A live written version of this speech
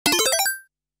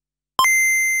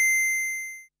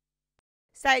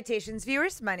Salutations,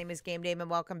 viewers. My name is GameDame, and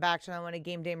welcome back to another one of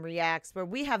GameDame Reacts, where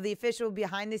we have the official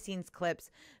behind-the-scenes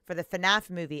clips for the FNAF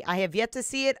movie. I have yet to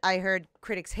see it. I heard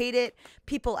critics hate it.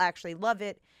 People actually love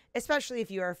it, especially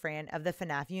if you are a fan of the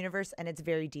FNAF universe and its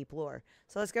very deep lore.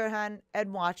 So let's go ahead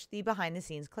and watch the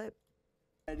behind-the-scenes clip.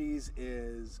 Freddy's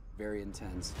is very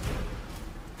intense.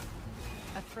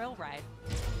 A thrill ride.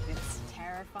 It's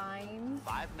terrifying.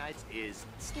 Five Nights is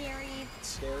Scary.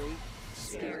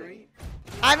 Scary.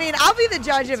 I mean, I'll be the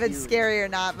judge if it's scary or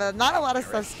not, but not a lot of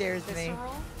stuff scares me.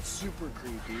 Visceral. Super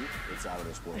creepy. It's out of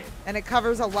this world. And it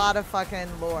covers a lot of fucking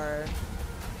lore.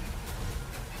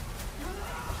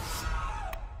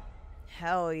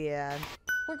 Hell yeah.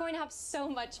 We're going to have so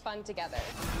much fun together.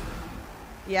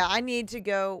 Yeah, I need to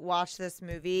go watch this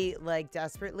movie, like,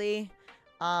 desperately.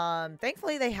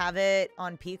 Thankfully they have it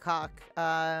on Peacock,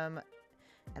 and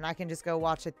I can just go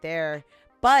watch it there.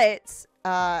 But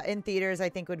in theaters, I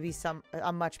think would be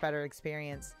a much better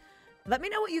experience. Let me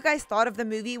know what you guys thought of the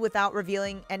movie without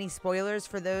revealing any spoilers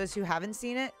for those who haven't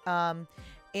seen it.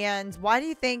 And why do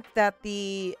you think that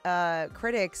the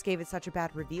critics gave it such a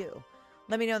bad review?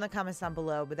 Let me know in the comments down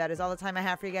below. But that is all the time I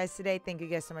have for you guys today. Thank you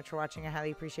guys so much for watching. I highly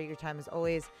appreciate your time as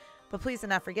always. But please do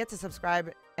not forget to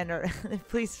subscribe and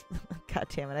please, god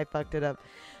damn it, I fucked it up.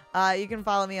 You can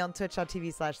follow me on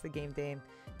twitch.tv/thegamedame.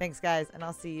 Thanks guys, and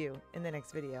I'll see you in the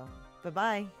next video.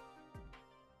 Bye-bye.